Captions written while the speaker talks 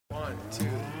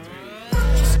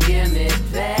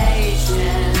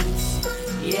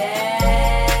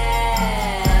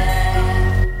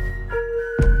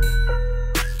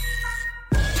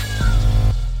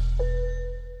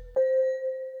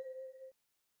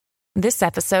This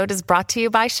episode is brought to you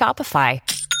by Shopify.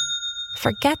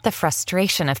 Forget the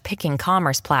frustration of picking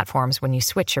commerce platforms when you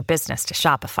switch your business to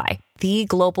Shopify, the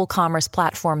global commerce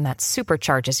platform that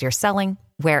supercharges your selling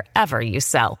wherever you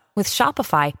sell. With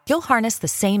Shopify, you'll harness the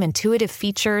same intuitive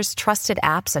features, trusted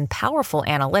apps, and powerful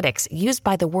analytics used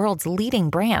by the world's leading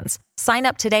brands. Sign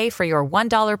up today for your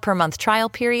 $1 per month trial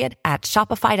period at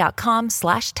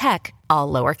shopify.com/tech, all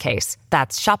lowercase.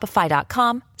 That's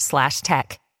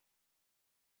shopify.com/tech.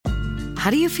 How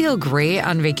do you feel great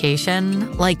on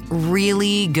vacation? Like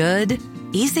really good?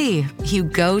 Easy. You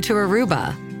go to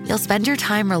Aruba. You'll spend your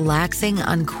time relaxing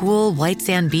on cool white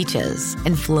sand beaches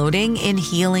and floating in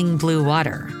healing blue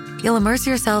water. You'll immerse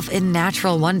yourself in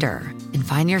natural wonder and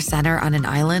find your center on an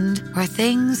island where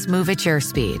things move at your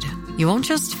speed. You won't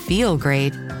just feel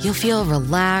great, you'll feel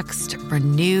relaxed,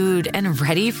 renewed, and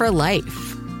ready for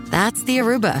life. That's the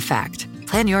Aruba effect.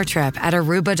 Plan your trip at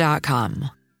aruba.com.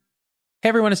 Hey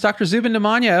everyone, it's Dr. Zubin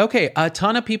Damania. Okay, a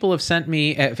ton of people have sent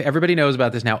me, everybody knows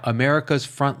about this now, America's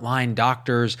Frontline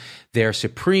Doctors, their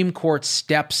Supreme Court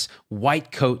Steps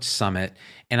White Coat Summit.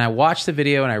 And I watched the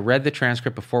video and I read the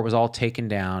transcript before it was all taken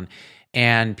down.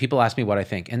 And people asked me what I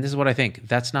think. And this is what I think.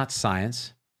 That's not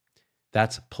science.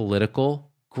 That's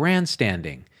political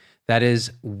grandstanding. That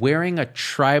is wearing a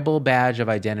tribal badge of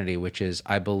identity, which is,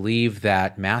 I believe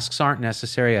that masks aren't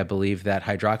necessary. I believe that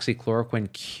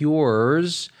hydroxychloroquine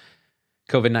cures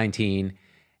COVID-19,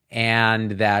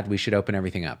 and that we should open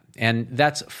everything up. And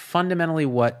that's fundamentally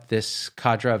what this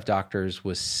cadre of doctors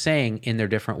was saying in their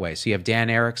different ways. So you have Dan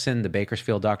Erickson, the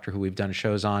Bakersfield doctor who we've done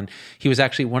shows on. He was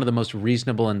actually one of the most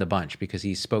reasonable in the bunch because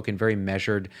he spoke in very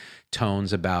measured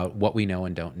tones about what we know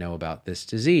and don't know about this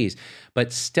disease.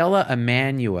 But Stella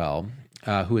Emmanuel,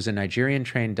 who is a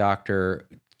Nigerian-trained doctor,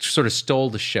 sort of stole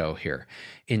the show here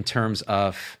in terms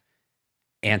of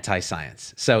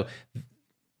anti-science. So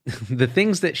the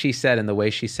things that she said and the way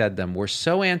she said them were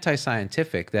so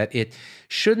anti-scientific that it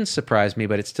shouldn't surprise me,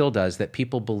 but it still does, that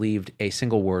people believed a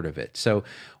single word of it. So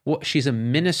she's a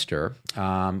minister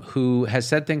who has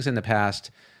said things in the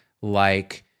past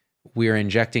like, we're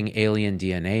injecting alien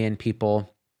DNA in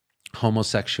people,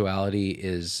 homosexuality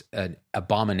is an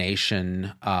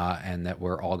abomination, and that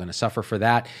we're all going to suffer for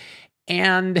that.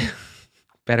 And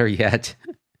better yet,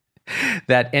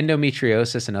 that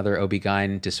endometriosis and other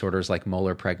OB-GYN disorders like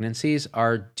molar pregnancies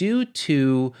are due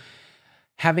to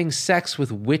having sex with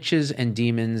witches and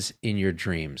demons in your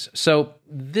dreams. So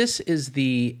this is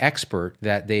the expert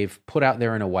that they've put out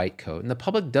there in a white coat, and the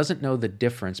public doesn't know the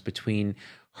difference between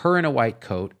her in a white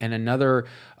coat and another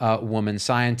woman,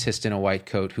 scientist in a white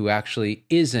coat, who actually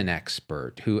is an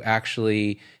expert, who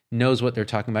actually knows what they're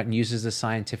talking about and uses the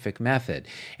scientific method.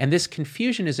 And this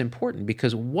confusion is important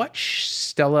because what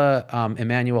Stella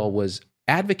Emmanuel was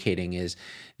advocating is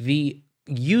the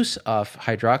use of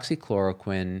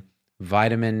hydroxychloroquine,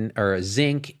 vitamin or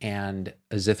zinc, and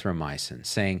azithromycin,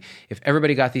 saying if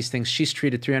everybody got these things, she's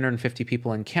treated 350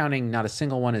 people and counting, not a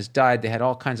single one has died, they had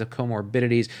all kinds of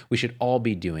comorbidities, we should all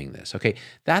be doing this. Okay,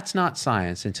 that's not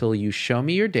science until you show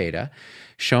me your data,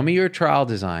 show me your trial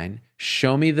design,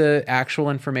 show me the actual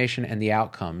information and the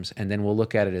outcomes, and then we'll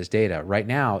look at it as data. Right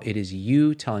now, it is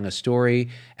you telling a story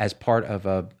as part of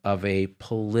a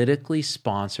politically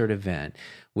sponsored event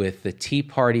with the Tea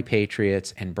Party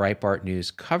Patriots and Breitbart News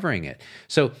covering it.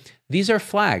 So these are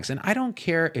flags, and I don't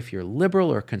care if you're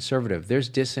liberal or conservative, there's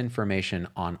disinformation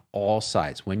on all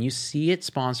sides. When you see it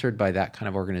sponsored by that kind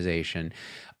of organization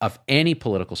of any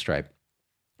political stripe,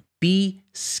 be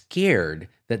scared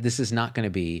that this is not going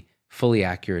to be fully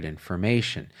accurate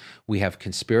information. We have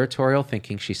conspiratorial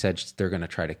thinking. She said they're going to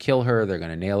try to kill her. They're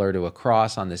going to nail her to a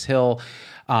cross on this hill.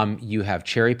 You have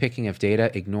cherry picking of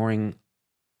data, ignoring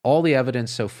all the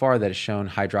evidence so far that has shown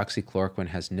hydroxychloroquine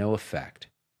has no effect.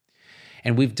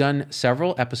 And we've done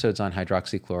several episodes on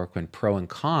hydroxychloroquine, pro and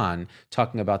con,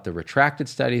 talking about the retracted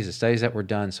studies, the studies that were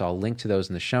done. So I'll link to those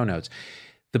in the show notes.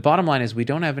 The bottom line is we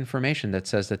don't have information that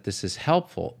says that this is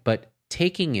helpful, but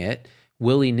taking it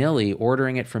willy-nilly,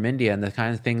 ordering it from India, and the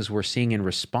kind of things we're seeing in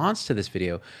response to this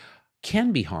video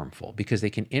can be harmful because they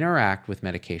can interact with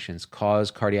medications, cause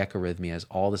cardiac arrhythmias,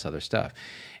 all this other stuff.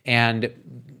 And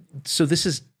so this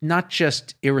is not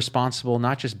just irresponsible,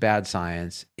 not just bad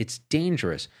science, it's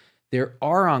dangerous. There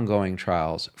are ongoing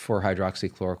trials for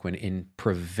hydroxychloroquine in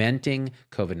preventing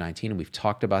COVID-19, and we've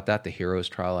talked about that, the HEROES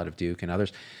trial out of Duke and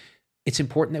others. It's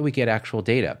important that we get actual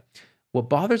data. What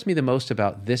bothers me the most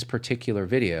about this particular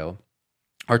video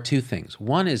are two things.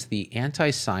 One is the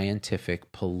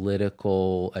anti-scientific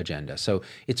political agenda. So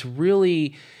it's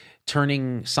really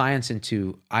turning science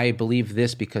into, I believe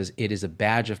this because it is a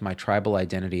badge of my tribal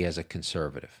identity as a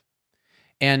conservative.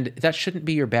 And that shouldn't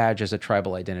be your badge as a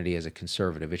tribal identity as a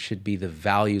conservative. It should be the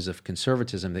values of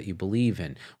conservatism that you believe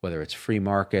in, whether it's free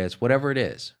markets, whatever it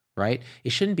is, right?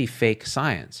 It shouldn't be fake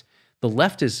science. The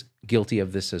left is guilty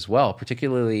of this as well,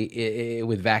 particularly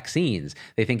with vaccines.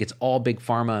 They think it's all big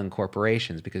pharma and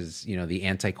corporations because, the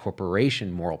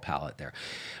anti-corporation moral palette there.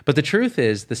 But the truth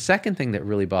is, the second thing that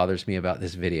really bothers me about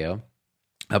this video,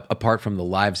 apart from the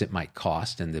lives it might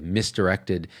cost and the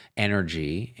misdirected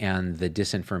energy and the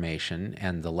disinformation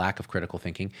and the lack of critical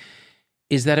thinking,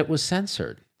 is that it was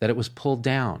censored, that it was pulled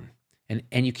down,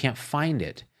 and you can't find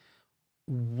it.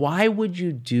 Why would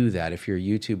you do that if you're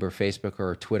YouTube or Facebook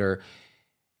or Twitter?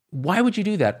 Why would you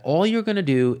do that? All you're going to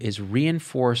do is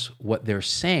reinforce what they're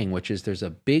saying, which is there's a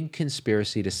big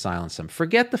conspiracy to silence them.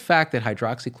 Forget the fact that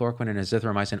hydroxychloroquine and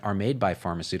azithromycin are made by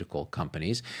pharmaceutical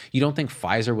companies. You don't think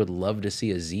Pfizer would love to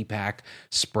see a Z-Pack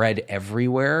spread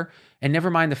everywhere? And never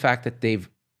mind the fact that they've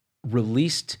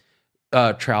released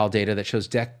trial data that shows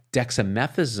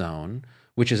dexamethasone,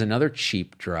 which is another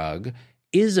cheap drug,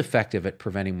 is effective at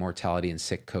preventing mortality in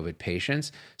sick COVID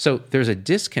patients. So there's a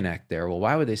disconnect there. Well,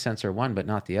 why would they censor one but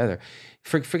not the other?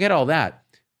 Forget all that.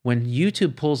 When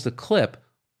YouTube pulls the clip,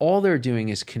 all they're doing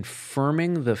is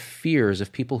confirming the fears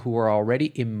of people who are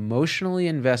already emotionally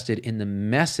invested in the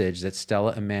message that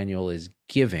Stella Emanuel is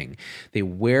giving. They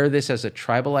wear this as a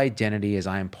tribal identity, as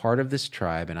I am part of this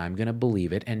tribe and I'm going to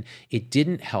believe it. And it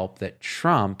didn't help that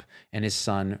Trump and his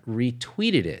son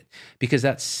retweeted it, because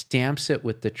that stamps it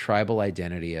with the tribal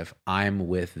identity of I'm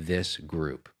with this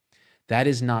group. That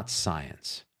is not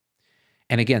science.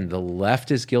 And again, the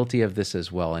left is guilty of this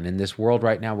as well. And in this world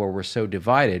right now where we're so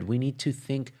divided, we need to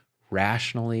think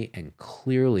rationally and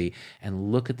clearly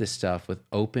and look at this stuff with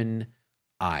open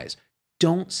eyes.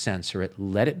 Don't censor it.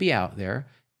 Let it be out there,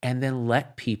 and then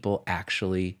let people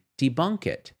actually debunk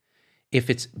it. If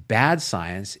it's bad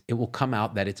science, it will come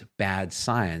out that it's bad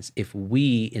science if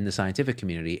we in the scientific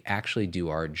community actually do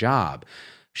our job.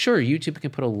 Sure, YouTube can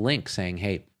put a link saying,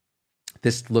 hey,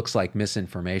 this looks like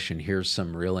misinformation. Here's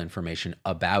some real information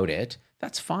about it.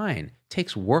 That's fine. It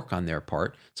takes work on their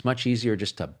part. It's much easier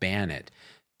just to ban it.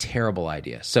 Terrible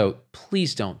idea. So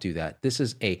please don't do that. This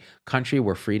is a country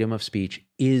where freedom of speech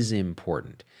is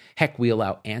important. Heck, we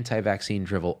allow anti-vaccine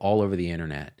drivel all over the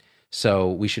internet. So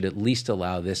we should at least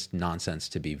allow this nonsense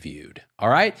to be viewed. All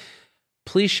right?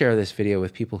 Please share this video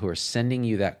with people who are sending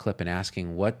you that clip and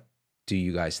asking, what do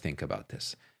you guys think about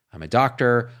this? I'm a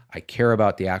doctor. I care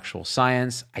about the actual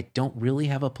science. I don't really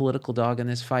have a political dog in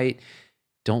this fight.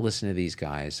 Don't listen to these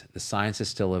guys. The science is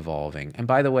still evolving. And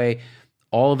by the way,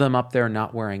 all of them up there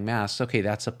not wearing masks, okay,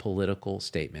 that's a political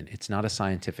statement. It's not a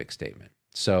scientific statement.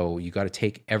 So you got to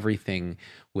take everything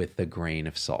with a grain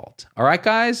of salt. All right,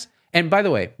 guys? And by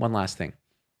the way, one last thing.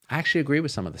 I actually agree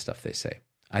with some of the stuff they say.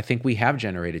 I think we have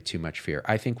generated too much fear.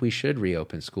 I think we should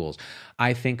reopen schools.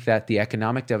 I think that the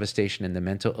economic devastation and the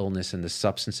mental illness and the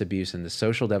substance abuse and the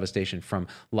social devastation from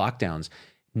lockdowns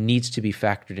needs to be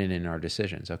factored in our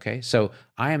decisions, okay? So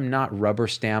I am not rubber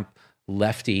stamp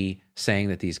lefty saying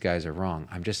that these guys are wrong.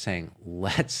 I'm just saying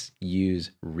let's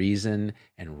use reason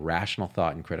and rational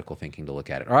thought and critical thinking to look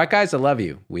at it. All right, guys, I love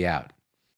you. We out.